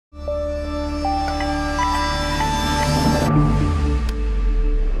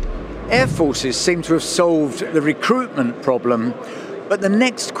Air forces seem to have solved the recruitment problem, but the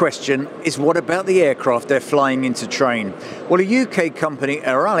next question is, what about the aircraft they're flying in to train? Well, a UK company,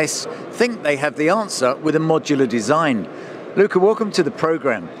 AERALIS, think they have the answer with a modular design. Luca, welcome to the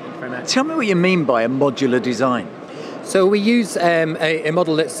programme. Tell me what you mean by a modular design. So we use a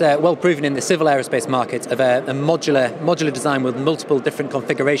model that's well proven in the civil aerospace market of a modular design with multiple different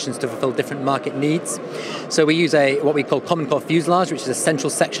configurations to fulfill different market needs. So we use what we call common core fuselage, which is a central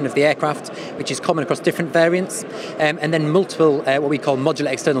section of the aircraft, which is common across different variants, and then multiple what we call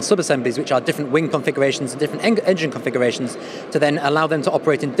modular external subassemblies, which are different wing configurations and different engine configurations, to then allow them to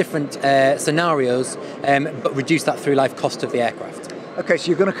operate in different scenarios, but reduce that through life cost of the aircraft. Okay, so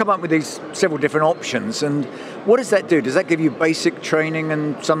you're going to come up with these several different options, and what does that do? Does that give you basic training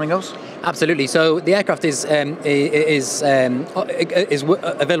and something else? Absolutely. So the aircraft is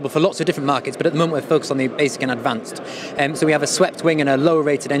available for lots of different markets, but at the moment we're focused on the basic and advanced. So we have a swept wing and a lower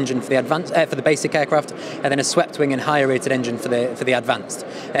rated engine for the for the basic aircraft, and then a swept wing and higher rated engine for the advanced.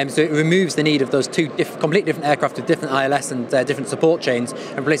 So it removes the need of those two completely different aircraft with different ILS and different support chains,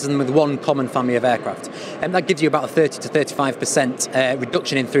 and replaces them with one common family of aircraft. And that gives you about a 30 to 35%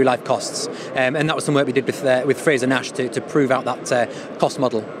 reduction in through life costs. And that was some work we did with Fraser Nash to prove out that cost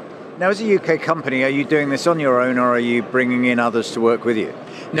model. Now, as a UK company, are you doing this on your own, or are you bringing in others to work with you?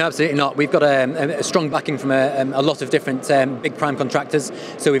 No, absolutely not. We've got a strong backing from a lot of different big prime contractors.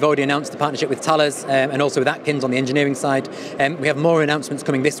 So we've already announced the partnership with Thales and also with Atkins on the engineering side. We have more announcements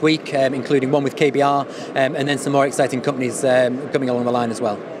coming this week, including one with KBR, and then some more exciting companies coming along the line as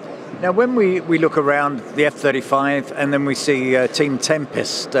well. Now, when we look around the F-35 and then we see Team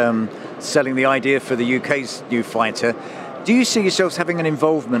Tempest selling the idea for the UK's new fighter, do you see yourselves having an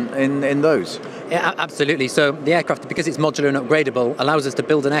involvement in those? Yeah, absolutely. So the aircraft, because it's modular and upgradable, allows us to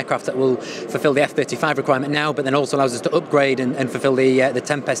build an aircraft that will fulfill the F-35 requirement now, but then also allows us to upgrade and fulfill the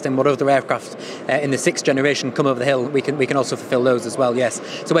Tempest and what other aircraft in the 6th generation come over the hill. We can also fulfill those as well, yes.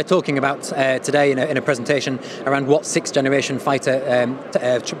 So we're talking about today in a presentation around what 6th generation fighter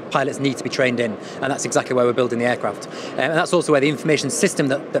pilots need to be trained in, and that's exactly where we're building the aircraft. And that's also where the information system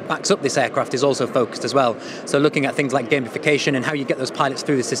that backs up this aircraft is also focused as well. So looking at things like gamification and how you get those pilots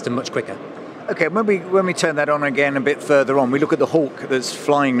through the system much quicker. Okay, when we turn that on again a bit further on, we look at the Hawk that's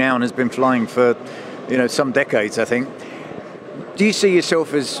flying now and has been flying for some decades, I think. Do you see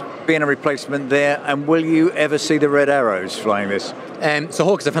yourself as being a replacement there, and will you ever see the Red Arrows flying this? So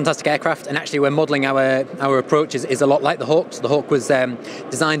Hawk is a fantastic aircraft, and actually we're modelling our approach is a lot like the Hawk. So the Hawk was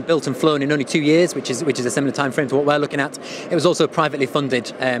designed, built and flown in only 2 years, which is a similar time frame to what we're looking at. It was also privately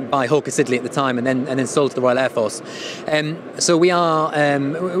funded by Hawker Siddeley at the time, and then sold to the Royal Air Force. So we are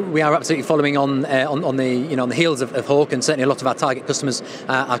absolutely following on the heels of Hawk, and certainly a lot of our target customers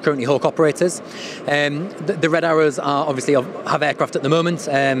are currently Hawk operators. The Red Arrows are obviously have aircraft at the moment,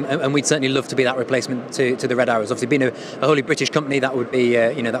 and we'd certainly love to be that replacement to the Red Arrows. Obviously, being a wholly British company, that would be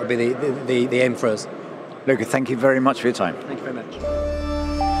the aim for us. Luca, thank you very much for your time. Thank you very much.